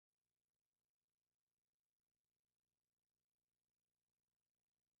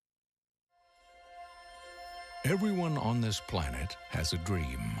Everyone on this planet has a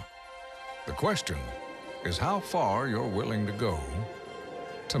dream. The question is how far you're willing to go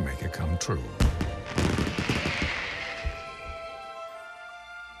to make it come true.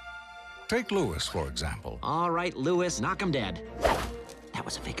 Take Louis, for example. All right, Louis, knock him dead. That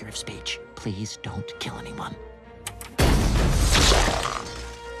was a figure of speech. Please don't kill anyone.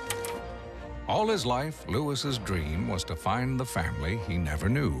 All his life, Louis's dream was to find the family he never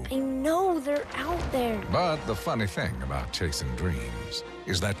knew. I know they're out there. But the funny thing about chasing dreams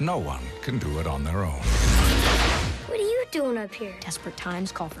is that no one can do it on their own. What are you doing up here? Desperate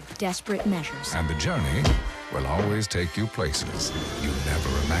times call for desperate measures. And the journey will always take you places you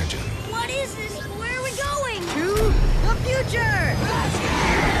never imagined. What is this? Where are we going? To the future!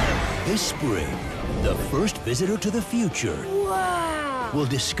 This spring, the first visitor to the future will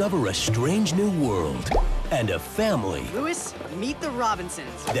discover a strange new world and a family. Louis, meet the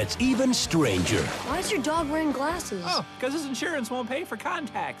Robinsons. That's even stranger. Why is your dog wearing glasses? Oh, because his insurance won't pay for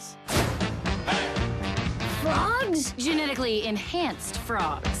contacts. Frogs? Genetically enhanced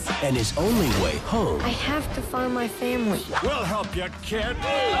frogs. And his only way home I have to find my family. We'll help you, kid.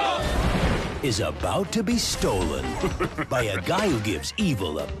 is about to be stolen by a guy who gives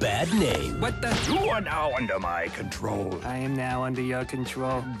evil a bad name. What the? You are now under my control. I am now under your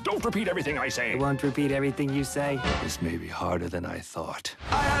control. Don't repeat everything I I say. won't repeat everything you say. This may be harder than I thought.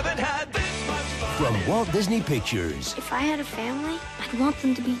 I haven't had this much fun. From Walt Disney Pictures. If I had a family, I'd want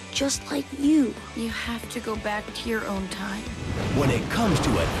them to be just like you. You have to go back to your own time. When it comes to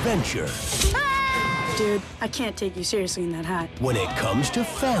adventure. Dude, I can't take you seriously in that hat. When it comes to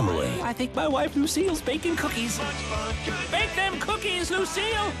family. I think my wife Lucille's baking cookies. Bake them cookies,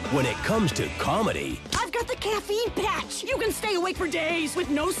 Lucille! When it comes to comedy. I've got the caffeine patch. You can stay awake for days with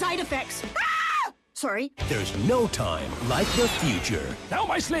no side effects. Ah! Sorry. There's no time like the future. Now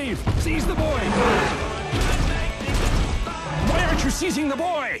my slave, seize the boy. Why aren't you seizing the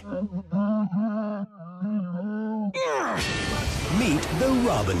boy? Meet the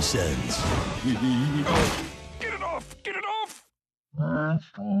Robinsons. Get it off! Get it off!